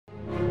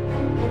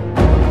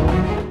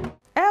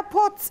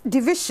Transport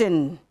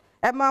Division,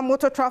 Emma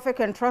Motor Traffic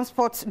and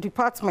Transport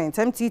Department,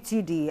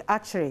 MTTD,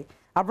 actually,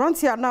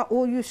 Abrantia na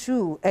all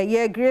shoe a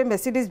year grey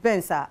Mercedes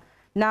Benz.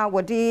 Now,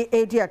 what the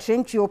AD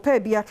change your pay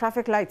be a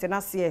traffic light and I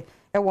see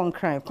a one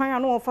crime. Quite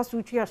no first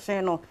which you are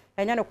saying,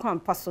 and you know, come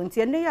pass on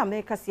to a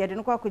make us here,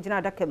 and go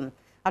Kujina Dakem.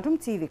 Adom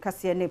TV,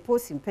 Cassiane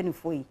posting penny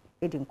for you,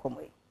 Edin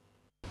Comway.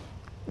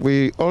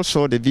 We all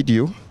saw the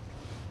video,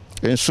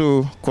 and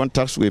so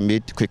contacts were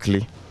made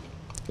quickly,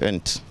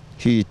 and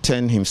he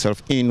turned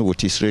himself in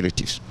with his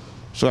relatives.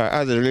 So I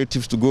asked the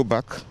relatives to go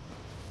back,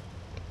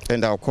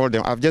 and I'll call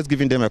them. I've just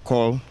given them a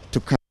call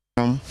to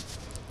come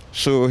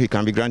so he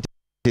can be granted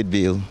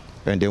bail,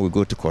 and then we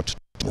go to court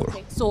tomorrow.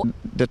 Okay, so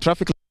the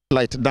traffic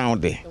light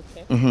down there,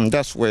 okay.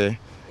 That's where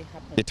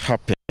it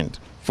happened.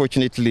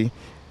 Fortunately,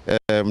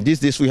 these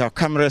days we have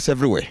cameras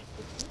everywhere,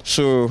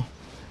 so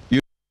you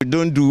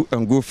don't do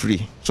and go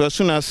free. So as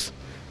soon as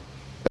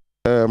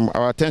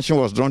our attention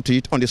was drawn to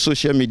it on the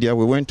social media,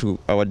 we went to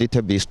our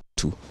database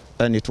too,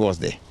 and it was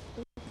there.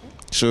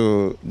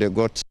 So they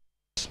got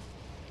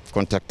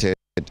contacted,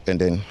 and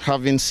then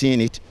having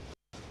seen it,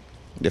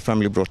 the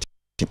family brought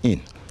him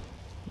in.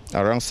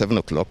 Around 7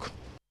 o'clock,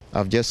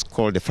 I've just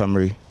called the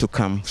family to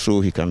come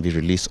so he can be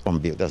released on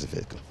bail. That's the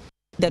vehicle.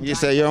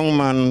 He's a young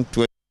man,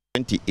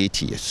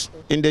 28 years.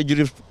 In the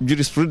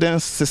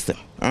jurisprudence system,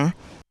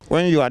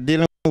 when you are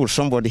dealing with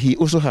somebody, he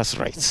also has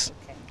rights.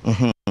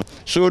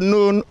 So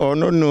known or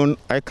not known,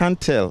 I can't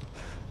tell.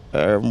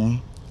 I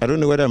don't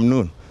know whether I'm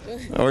known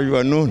or you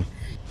are known.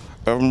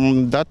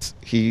 That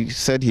he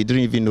said he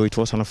didn't even know it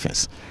was an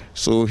offense.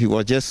 So he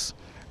was just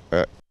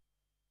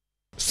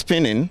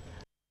spinning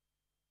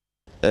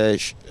a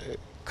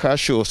car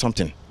show or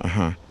something.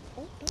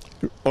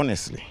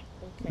 Honestly,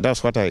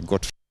 that's what I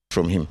got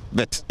from him.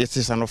 But it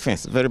is an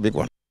offense, very big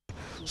one.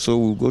 So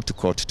we'll go to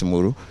court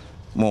tomorrow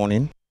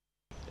morning,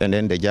 and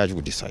then the judge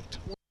will decide.